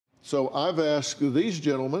So I've asked these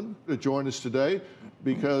gentlemen to join us today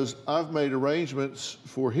because I've made arrangements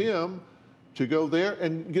for him to go there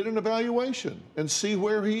and get an evaluation and see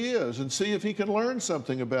where he is and see if he can learn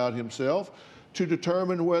something about himself to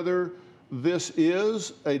determine whether this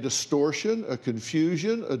is a distortion, a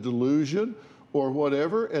confusion, a delusion, or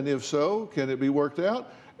whatever, and if so, can it be worked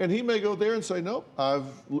out? And he may go there and say, nope,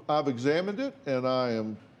 I've examined it and I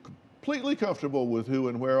am completely comfortable with who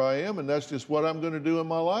and where I am, and that's just what I'm going to do in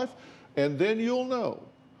my life, and then you'll know.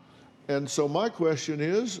 And so my question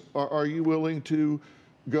is, are you willing to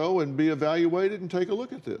go and be evaluated and take a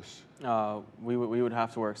look at this? We would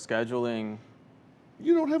have to work scheduling.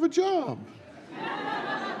 You don't have a job.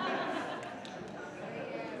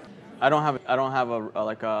 I don't have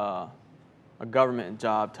a government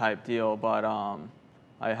job type deal, but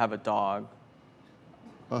I have a dog.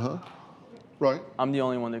 Right. I'm the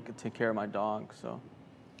only one that could take care of my dog, so.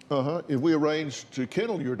 If we arranged to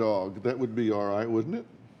kennel your dog, that would be all right, wouldn't it?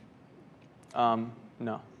 Yeah,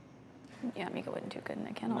 No. Mika wouldn't do good in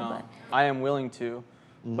a kennel, No. but. I am willing to,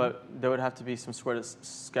 but there would have to be some sort of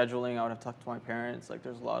scheduling. I would have to talk to my parents. Like,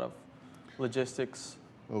 there's a lot of logistics.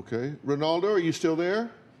 Okay. Ronaldo, are you still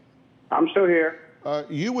there? I'm still here.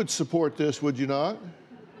 You would support this, would you not?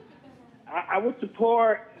 I would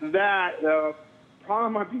support that. The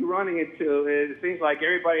problem I'd be running into is it seems like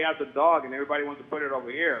everybody has a dog and everybody wants to put it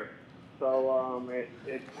over here. So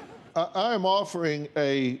I am offering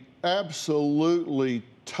a absolutely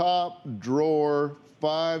top drawer,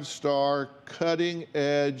 5-star, cutting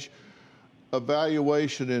edge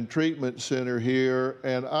evaluation and treatment center here,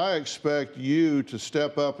 and I expect you to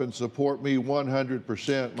step up and support me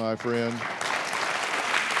 100%, my friend.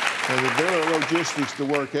 And if there are logistics to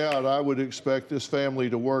work out, I would expect this family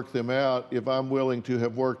to work them out if I'm willing to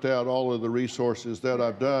have worked out all of the resources that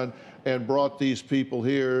I've done and brought these people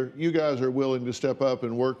here. You guys are willing to step up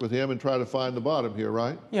and work with him and try to find the bottom here,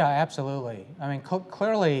 right? Yeah, absolutely. I mean,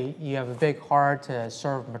 clearly you have a big heart to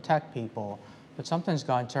serve and protect people, but something's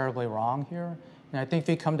gone terribly wrong here. And I think if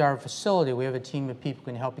you come to our facility, we have a team of people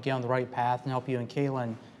who can help you get on the right path and help you and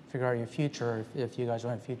Kalan figure out your future if you guys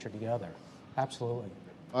want a future together. Absolutely.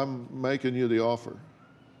 I'm making you the offer.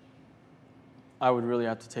 I would really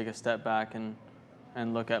have to take a step back and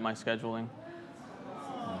look at my scheduling.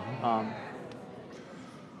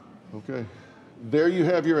 Okay. There you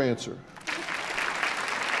have your answer.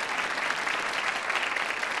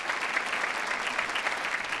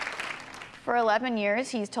 For 11 years,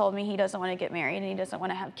 he's told me he doesn't want to get married and he doesn't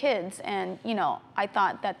want to have kids. And, you know, I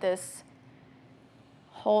thought that this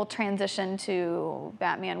whole transition to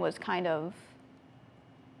Batman was kind of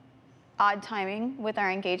odd timing with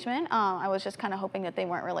our engagement. I was just kind of hoping that they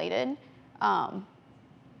weren't related.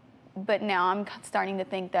 But now I'm starting to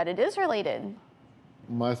think that it is related.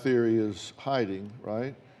 My theory is hiding,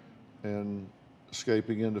 right? And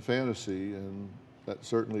escaping into fantasy, and that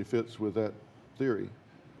certainly fits with that theory.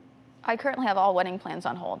 I currently have all wedding plans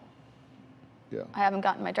on hold. Yeah. I haven't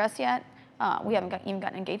gotten my dress yet. We haven't even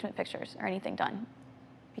gotten engagement pictures or anything done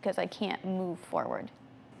because I can't move forward.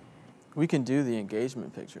 We can do the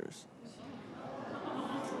engagement pictures.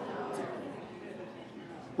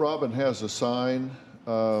 Robin has a sign,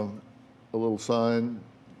 a little sign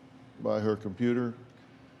by her computer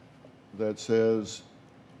that says,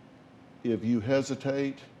 if you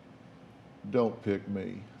hesitate, don't pick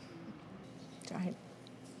me. Right.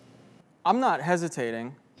 I'm not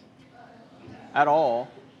hesitating at all.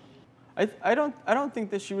 I don't think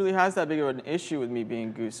that she really has that big of an issue with me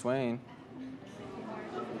being Goose Wayne.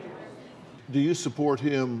 Do you support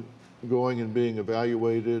him going and being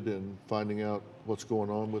evaluated and finding out what's going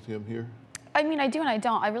on with him here? I mean, I do and I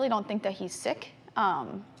don't. I really don't think that he's sick. I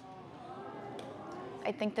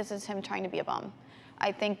think this is him trying to be a bum.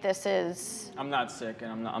 I think this is... I'm not sick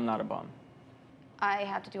and I'm not a bum. I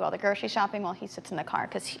have to do all the grocery shopping while he sits in the car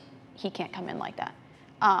because he can't come in like that.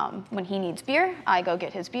 When he needs beer, I go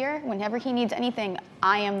get his beer. Whenever he needs anything,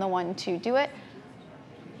 I am the one to do it.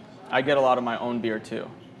 I get a lot of my own beer too.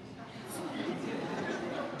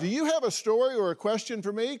 Do you have a story or a question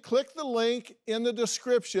for me? Click the link in the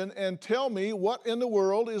description and tell me what in the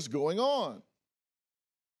world is going on.